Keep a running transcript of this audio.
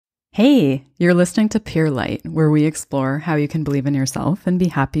Hey, you're listening to Pure Light, where we explore how you can believe in yourself and be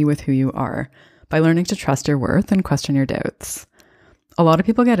happy with who you are by learning to trust your worth and question your doubts. A lot of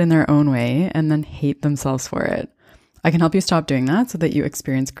people get in their own way and then hate themselves for it. I can help you stop doing that so that you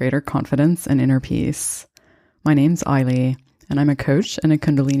experience greater confidence and inner peace. My name's Ailey, and I'm a coach and a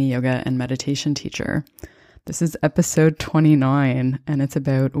Kundalini yoga and meditation teacher. This is episode 29, and it's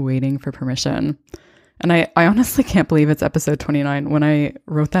about waiting for permission. And I honestly can't believe it's episode 29. When I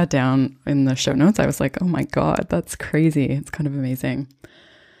wrote that down in the show notes, I was like, oh my God, that's crazy. It's kind of amazing.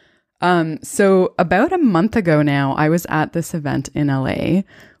 So about a month ago now, I was at this event in LA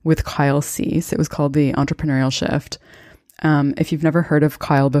with Kyle Cease. It was called the Entrepreneurial Shift. If you've never heard of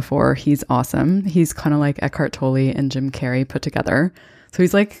Kyle before, he's awesome. He's kind of like Eckhart Tolle and Jim Carrey put together. So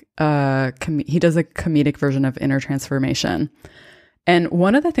he's like, he does a comedic version of inner transformation. And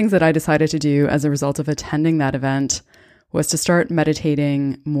one of the things that I decided to do as a result of attending that event was to start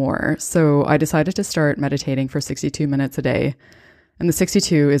meditating more. So I decided to start meditating for 62 minutes a day. And the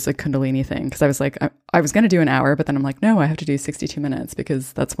 62 is a Kundalini thing, because I was like, I was going to do an hour, but then I'm like, no, I have to do 62 minutes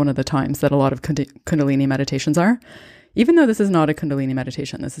because that's one of the times that a lot of Kundalini meditations are. Even though this is not a Kundalini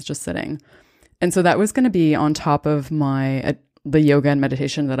meditation, this is just sitting. And so that was going to be on top of the yoga and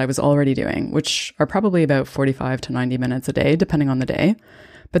meditation that I was already doing, which are probably about 45 to 90 minutes a day, depending on the day.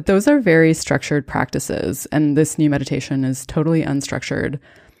 But those are very structured practices. And this new meditation is totally unstructured.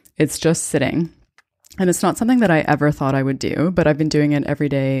 It's just sitting. And it's not something that I ever thought I would do, but I've been doing it every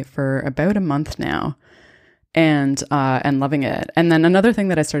day for about a month now and loving it. And then another thing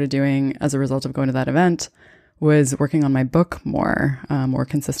that I started doing as a result of going to that event was working on my book more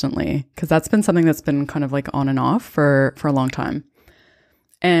consistently, because that's been something that's been kind of like on and off for a long time.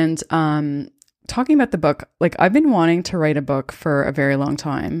 And talking about the book, like I've been wanting to write a book for a very long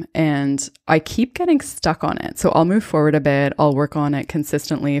time, and I keep getting stuck on it. So I'll move forward a bit. I'll work on it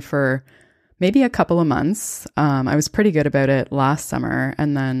consistently for maybe a couple of months. I was pretty good about it last summer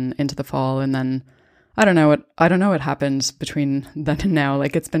and then into the fall, and then I don't know what happened between then and now.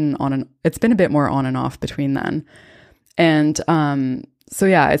 Like it's been a bit more on and off between then. And so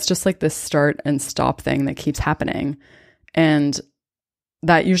yeah, it's just like this start and stop thing that keeps happening. And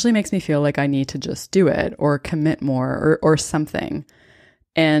that usually makes me feel like I need to just do it or commit more or something.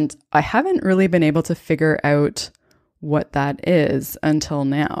 And I haven't really been able to figure out what that is until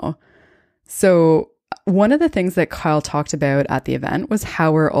now. So one of the things that Kyle talked about at the event was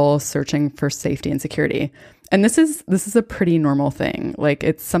how we're all searching for safety and security. And this is a pretty normal thing. Like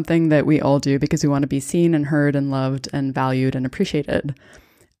it's something that we all do because we want to be seen and heard and loved and valued and appreciated.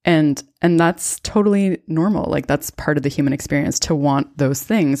 And that's totally normal. Like that's part of the human experience to want those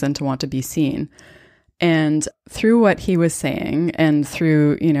things and to want to be seen. And through what he was saying and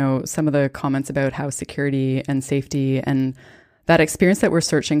through, some of the comments about how security and safety and that experience that we're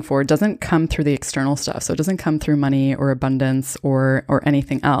searching for doesn't come through the external stuff. So it doesn't come through money or abundance or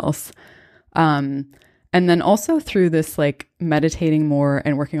anything else. And then also through this like meditating more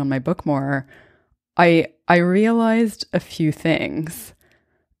and working on my book more, I realized a few things.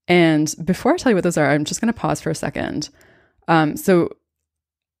 And before I tell you what those are, I'm just going to pause for a second. So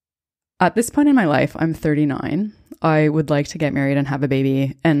at this point in my life, I'm 39. I would like to get married and have a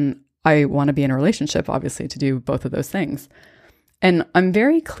baby. And I want to be in a relationship, obviously, to do both of those things. And I'm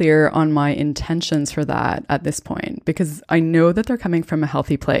very clear on my intentions for that at this point, because I know that they're coming from a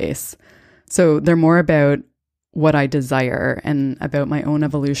healthy place. So they're more about what I desire and about my own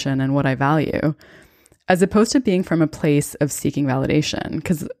evolution and what I value, as opposed to being from a place of seeking validation,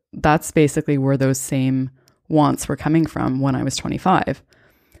 because that's basically where those same wants were coming from when I was 25.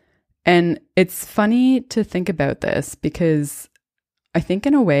 And it's funny to think about this because I think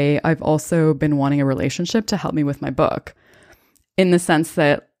in a way I've also been wanting a relationship to help me with my book, in the sense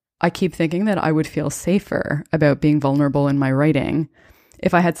that I keep thinking that I would feel safer about being vulnerable in my writing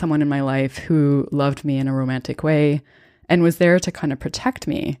if I had someone in my life who loved me in a romantic way and was there to kind of protect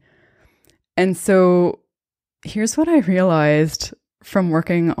me. And so here's what I realized from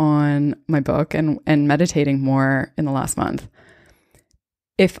working on my book and meditating more in the last month.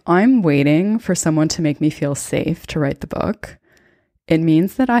 If I'm waiting for someone to make me feel safe to write the book, it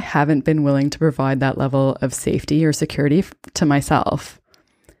means that I haven't been willing to provide that level of safety or security to myself,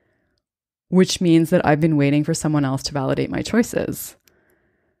 which means that I've been waiting for someone else to validate my choices.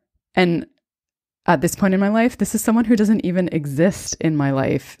 And at this point in my life, this is someone who doesn't even exist in my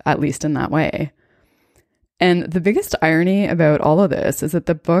life, at least in that way. And the biggest irony about all of this is that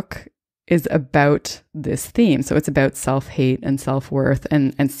the book is about this theme. So it's about self-hate and self-worth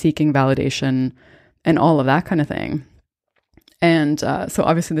and seeking validation and all of that kind of thing. And so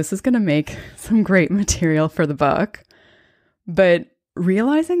obviously this is going to make some great material for the book. But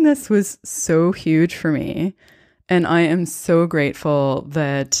realizing this was so huge for me. And I am so grateful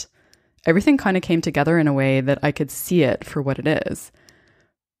that everything kind of came together in a way that I could see it for what it is.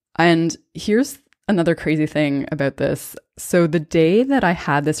 And here's another crazy thing about this. So the day that I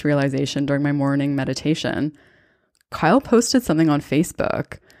had this realization during my morning meditation, Kyle posted something on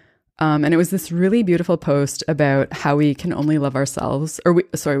Facebook. And it was this really beautiful post about how we can only love ourselves,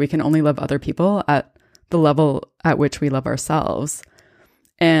 we can only love other people at the level at which we love ourselves.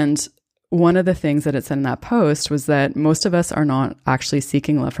 And one of the things that it said in that post was that most of us are not actually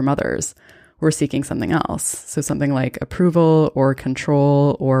seeking love from others. We're seeking something else. So something like approval or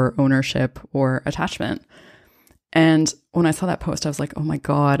control or ownership or attachment. And when I saw that post, I was like, oh my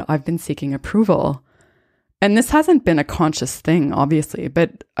God, I've been seeking approval. And this hasn't been a conscious thing, obviously,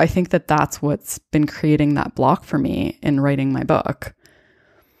 but I think that that's what's been creating that block for me in writing my book.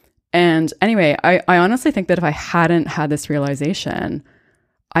 And anyway, I honestly think that if I hadn't had this realization,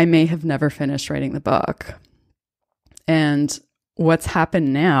 I may have never finished writing the book. And what's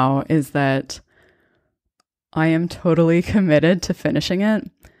happened now is that I am totally committed to finishing it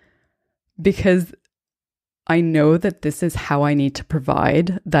because I know that this is how I need to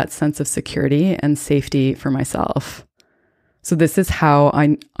provide that sense of security and safety for myself. So this is how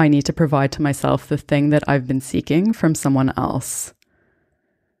I need to provide to myself the thing that I've been seeking from someone else.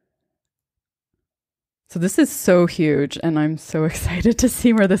 So this is so huge, and I'm so excited to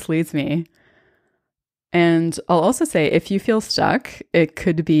see where this leads me. And I'll also say, if you feel stuck, it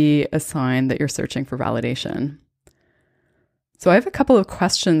could be a sign that you're searching for validation. So I have a couple of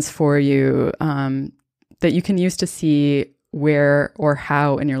questions for you that you can use to see where or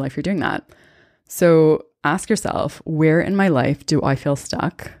how in your life you're doing that. So ask yourself, where in my life do I feel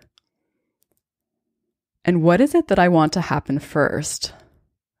stuck? And what is it that I want to happen first?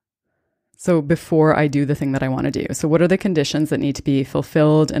 So before I do the thing that I want to do. So what are the conditions that need to be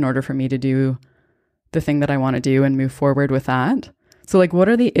fulfilled in order for me to do the thing that I want to do and move forward with that? So like, what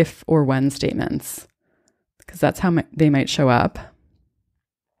are the if or when statements? Because that's how they might show up.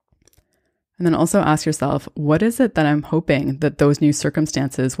 And then also ask yourself, what is it that I'm hoping that those new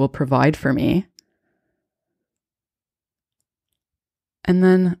circumstances will provide for me? And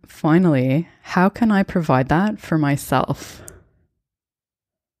then finally, how can I provide that for myself?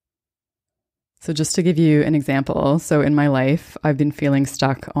 So just to give you an example, so in my life, I've been feeling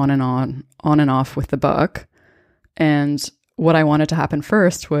stuck on and off with the book. And what I wanted to happen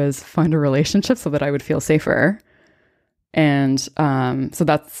first was find a relationship so that I would feel safer. And so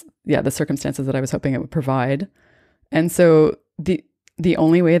that's, the circumstances that I was hoping it would provide. And so the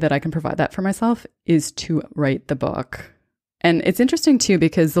only way that I can provide that for myself is to write the book. And it's interesting too,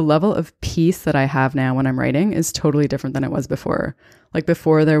 because the level of peace that I have now when I'm writing is totally different than it was before. Like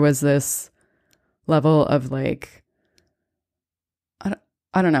before, there was this level of like,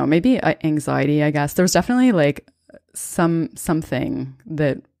 I don't know, maybe anxiety, I guess. There was definitely like something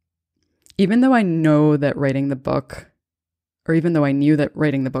that, even though I know that writing the book, or even though I knew that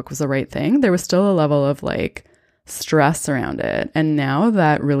writing the book was the right thing, there was still a level of like stress around it. And now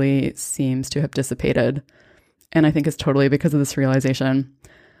that really seems to have dissipated. And I think it's totally because of this realization.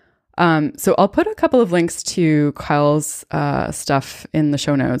 So I'll put a couple of links to Kyle's stuff in the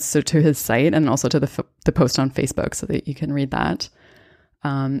show notes, so to his site and also to the post on Facebook so that you can read that.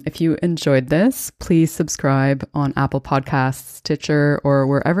 If you enjoyed this, please subscribe on Apple Podcasts, Stitcher, or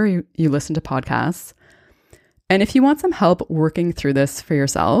wherever you listen to podcasts. And if you want some help working through this for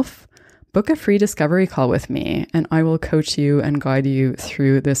yourself, book a free discovery call with me, and I will coach you and guide you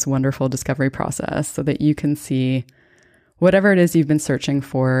through this wonderful discovery process so that you can see whatever it is you've been searching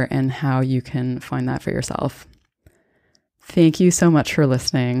for and how you can find that for yourself. Thank you so much for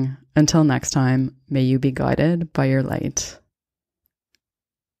listening. Until next time, may you be guided by your light.